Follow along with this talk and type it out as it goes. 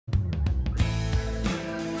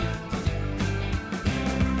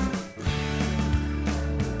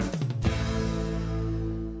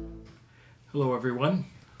Hello everyone.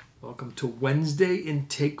 Welcome to Wednesday in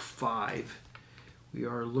Take 5. We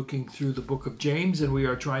are looking through the book of James and we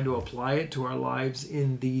are trying to apply it to our lives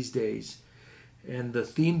in these days. And the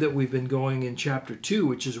theme that we've been going in chapter 2,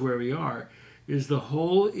 which is where we are, is the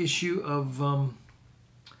whole issue of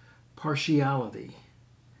partiality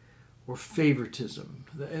or favoritism.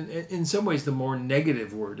 And in some ways the more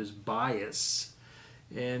negative word is bias.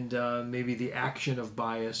 And maybe the action of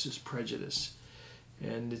bias is prejudice.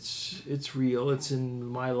 And it's real. It's in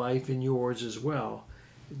my life and yours as well.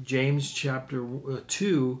 James chapter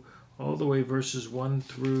 2, all the way verses 1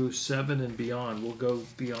 through 7 and beyond. We'll go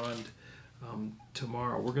beyond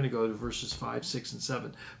tomorrow. We're going to go to verses 5, 6, and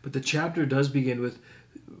 7. But the chapter does begin with,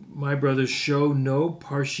 "My brothers, show no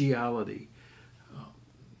partiality."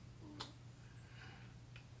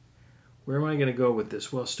 Where am I going to go with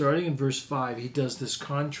this? Well, starting in verse 5, he does this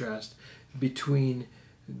contrast between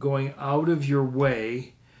going out of your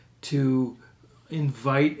way to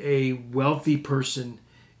invite a wealthy person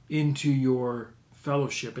into your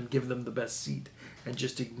fellowship and give them the best seat and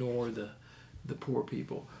just ignore the poor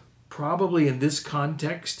people. Probably in this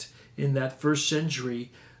context, in that first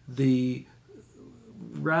century, the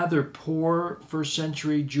rather poor first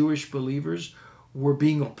century Jewish believers were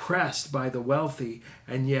being oppressed by the wealthy,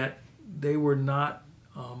 and yet they were not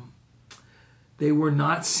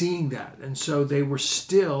seeing that, and so they were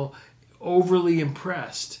still overly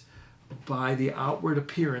impressed by the outward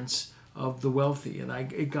appearance of the wealthy. And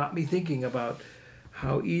it got me thinking about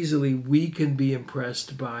how easily we can be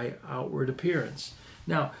impressed by outward appearance.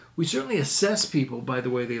 Now, we certainly assess people by the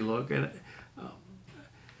way they look. And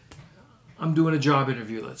I'm doing a job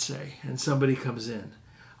interview, let's say, and somebody comes in.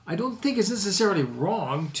 I don't think it's necessarily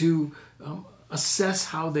wrong to assess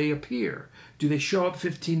how they appear. Do they show up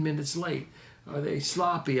 15 minutes late? Are they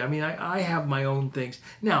sloppy? I mean, I have my own things.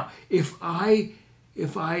 Now, if I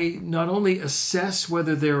not only assess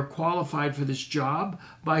whether they're qualified for this job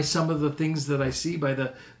by some of the things that I see, by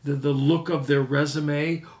the look of their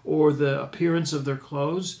resume or the appearance of their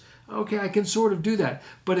clothes, okay, I can sort of do that.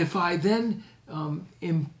 But if I then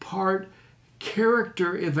impart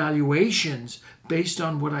character evaluations based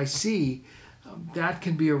on what I see, that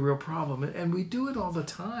can be a real problem. And we do it all the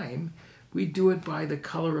time. We do it by the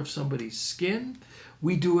color of somebody's skin.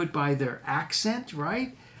 We do it by their accent,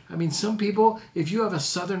 right? I mean, some people, if you have a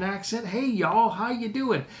southern accent, hey, y'all, how you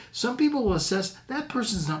doing? Some people will assess that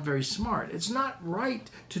person's not very smart. It's not right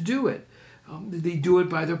to do it. They do it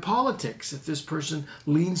by their politics. If this person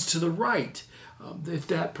leans to the right, if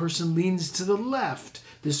that person leans to the left,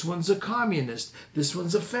 this one's a communist, this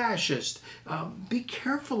one's a fascist. Be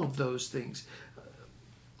careful of those things.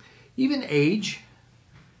 Even age.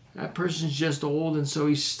 That person's just old and so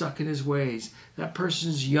he's stuck in his ways. That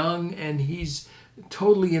person's young and he's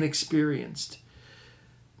totally inexperienced.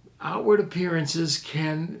 Outward appearances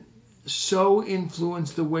can so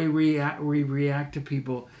influence the way we react to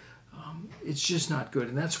people. It's just not good.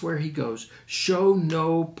 And that's where he goes. Show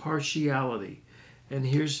no partiality. And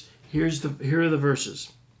here are the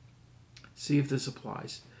verses. See if this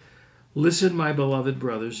applies. "Listen, my beloved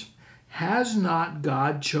brothers. Has not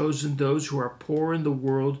God chosen those who are poor in the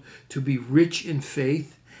world to be rich in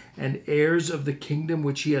faith and heirs of the kingdom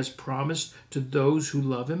which he has promised to those who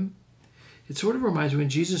love him?" It sort of reminds me when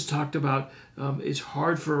Jesus talked about it's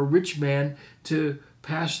hard for a rich man to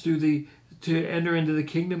enter into the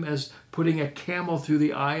kingdom as putting a camel through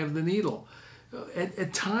the eye of the needle.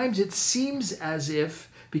 At times it seems as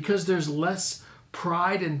if, because there's less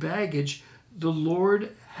pride and baggage, the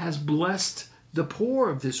Lord has blessed the poor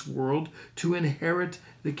of this world to inherit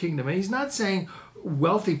the kingdom. And he's not saying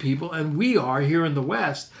wealthy people, and we are here in the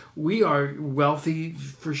West, we are wealthy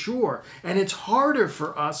for sure. And it's harder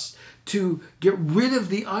for us to get rid of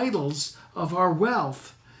the idols of our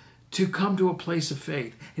wealth to come to a place of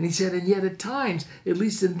faith. And he said, and yet at times, at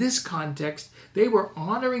least in this context, they were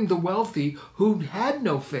honoring the wealthy who had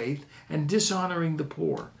no faith and dishonoring the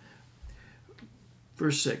poor.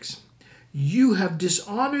 Verse 6, "You have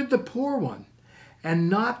dishonored the poor one,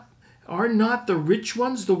 and are not the rich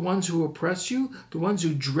ones the ones who oppress you, the ones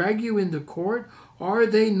who drag you into court? Are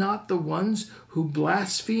they not the ones who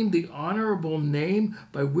blaspheme the honorable name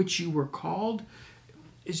by which you were called?"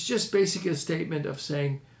 It's just basically a statement of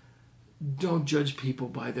saying, don't judge people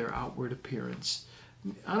by their outward appearance.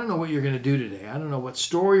 I don't know what you're going to do today. I don't know what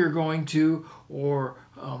store you're going to or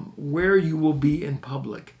where you will be in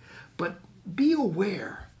public. But be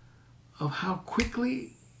aware of how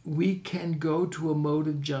quickly we can go to a mode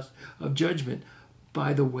of judgment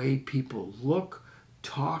by the way people look,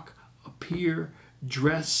 talk, appear,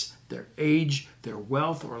 dress, their age, their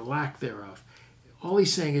wealth or lack thereof. All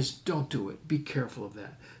he's saying is, don't do it. Be careful of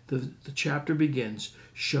that. The chapter begins,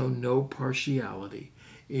 show no partiality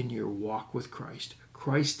in your walk with Christ.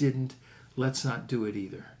 Christ didn't. Let's not do it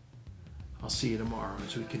either. I'll see you tomorrow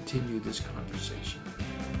as we continue this conversation.